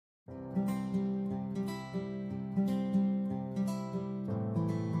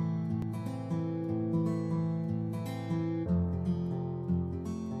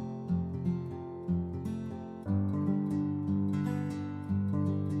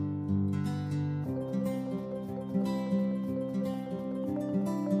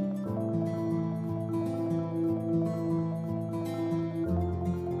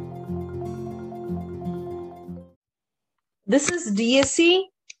This is DSE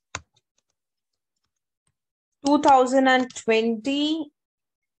 2020,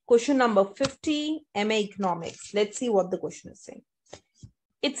 question number 50, MA Economics. Let's see what the question is saying.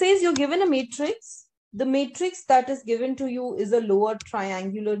 It says you're given a matrix. The matrix that is given to you is a lower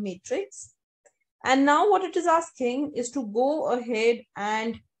triangular matrix. And now what it is asking is to go ahead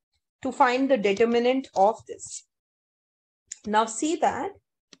and to find the determinant of this. Now see that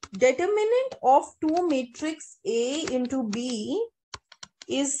determinant of 2 matrix A into B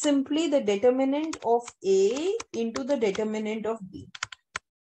is simply the determinant of A into the determinant of B.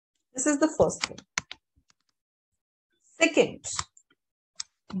 This is the first thing. Second,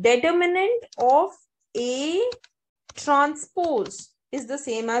 determinant of A transpose is the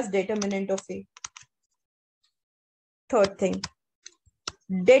same as determinant of A. Third thing,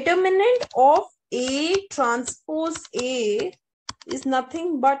 determinant of A transpose A is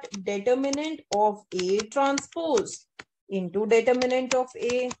nothing but determinant of A transpose into determinant of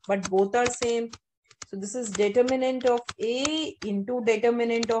A, but both are same. So this is determinant of A into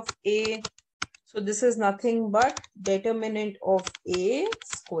determinant of A. So this is nothing but determinant of A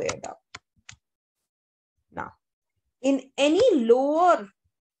squared up. Now, in any lower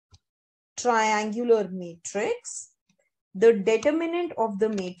triangular matrix, the determinant of the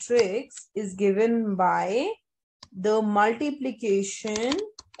matrix is given by the multiplication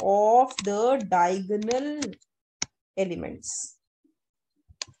of the diagonal elements.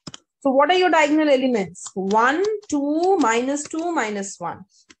 So what are your diagonal elements? 1, 2, minus 2, minus 1.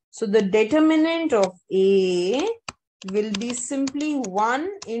 So the determinant of A will be simply 1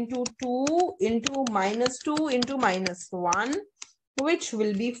 into 2 into minus 2 into minus 1, which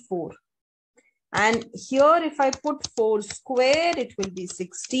will be 4. And here if I put 4 square, it will be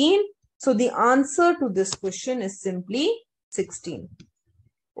 16. So the answer to this question is simply 16.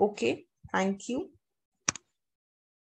 Okay, thank you.